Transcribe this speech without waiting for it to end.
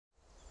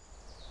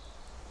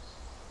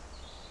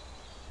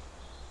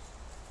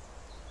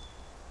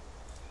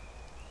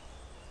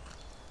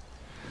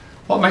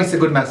What makes a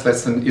good maths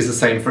lesson is the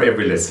same for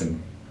every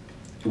lesson.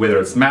 Whether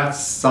it's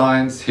maths,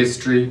 science,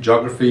 history,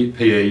 geography,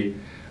 PE,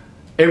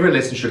 every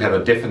lesson should have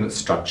a definite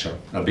structure,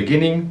 a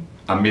beginning,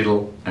 a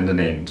middle and an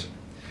end.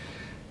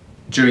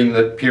 During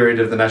the period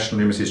of the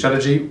National Numeracy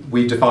Strategy,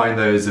 we define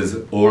those as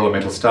oral or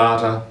mental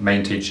starter,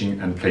 main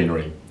teaching and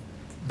plenary.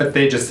 But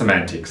they're just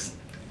semantics.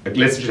 A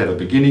lesson should have a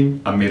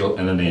beginning, a middle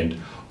and an end.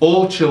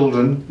 All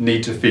children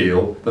need to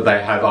feel that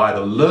they have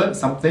either learnt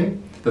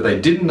something that they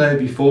didn't know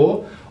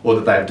before, or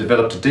that they have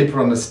developed a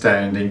deeper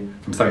understanding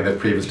from something they've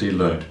previously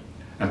learned.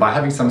 And by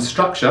having some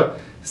structure,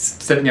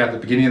 setting out at the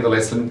beginning of the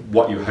lesson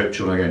what you hope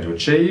children are going to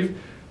achieve,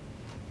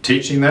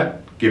 teaching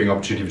that, giving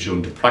opportunity for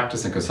children to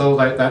practice and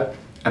consolidate that,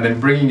 and then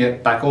bringing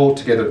it back all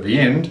together at the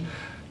end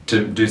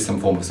to do some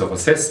form of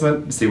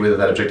self-assessment and see whether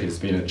that objective has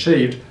been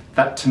achieved,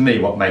 that to me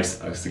what makes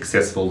a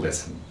successful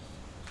lesson.